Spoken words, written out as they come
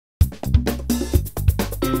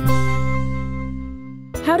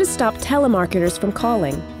How to stop telemarketers from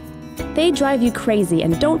calling. They drive you crazy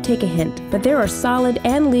and don't take a hint, but there are solid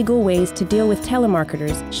and legal ways to deal with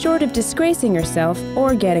telemarketers, short of disgracing yourself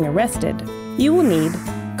or getting arrested. You will need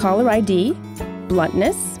caller ID,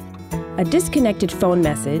 bluntness, a disconnected phone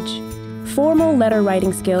message, formal letter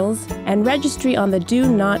writing skills, and registry on the Do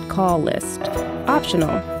Not Call list. Optional,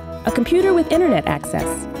 a computer with internet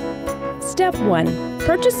access. Step 1.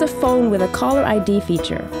 Purchase a phone with a caller ID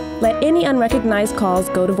feature. Let any unrecognized calls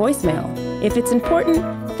go to voicemail. If it's important,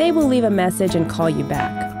 they will leave a message and call you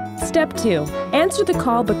back. Step 2. Answer the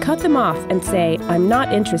call but cut them off and say, "I'm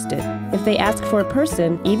not interested." If they ask for a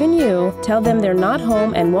person, even you, tell them they're not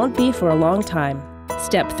home and won't be for a long time.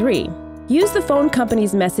 Step 3. Use the phone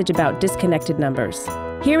company's message about disconnected numbers.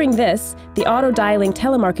 Hearing this, the auto-dialing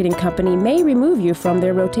telemarketing company may remove you from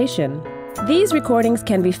their rotation. These recordings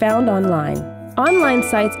can be found online. Online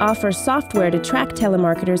sites offer software to track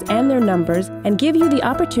telemarketers and their numbers and give you the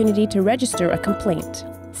opportunity to register a complaint.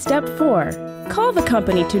 Step 4. Call the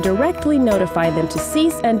company to directly notify them to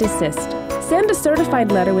cease and desist. Send a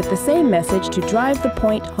certified letter with the same message to drive the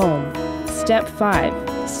point home. Step 5.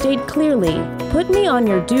 State clearly, "Put me on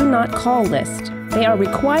your Do Not Call list." They are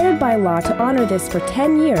required by law to honor this for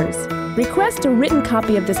 10 years. Request a written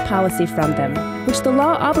copy of this policy from them, which the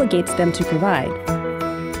law obligates them to provide.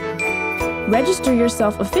 Register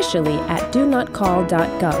yourself officially at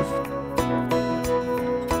donotcall.gov.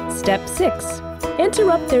 Step 6.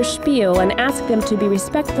 Interrupt their spiel and ask them to be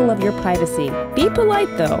respectful of your privacy. Be polite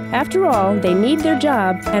though. After all, they need their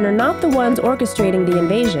job and are not the ones orchestrating the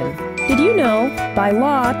invasion. Did you know, by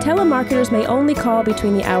law, telemarketers may only call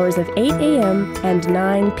between the hours of 8 a.m. and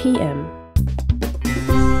 9 p.m.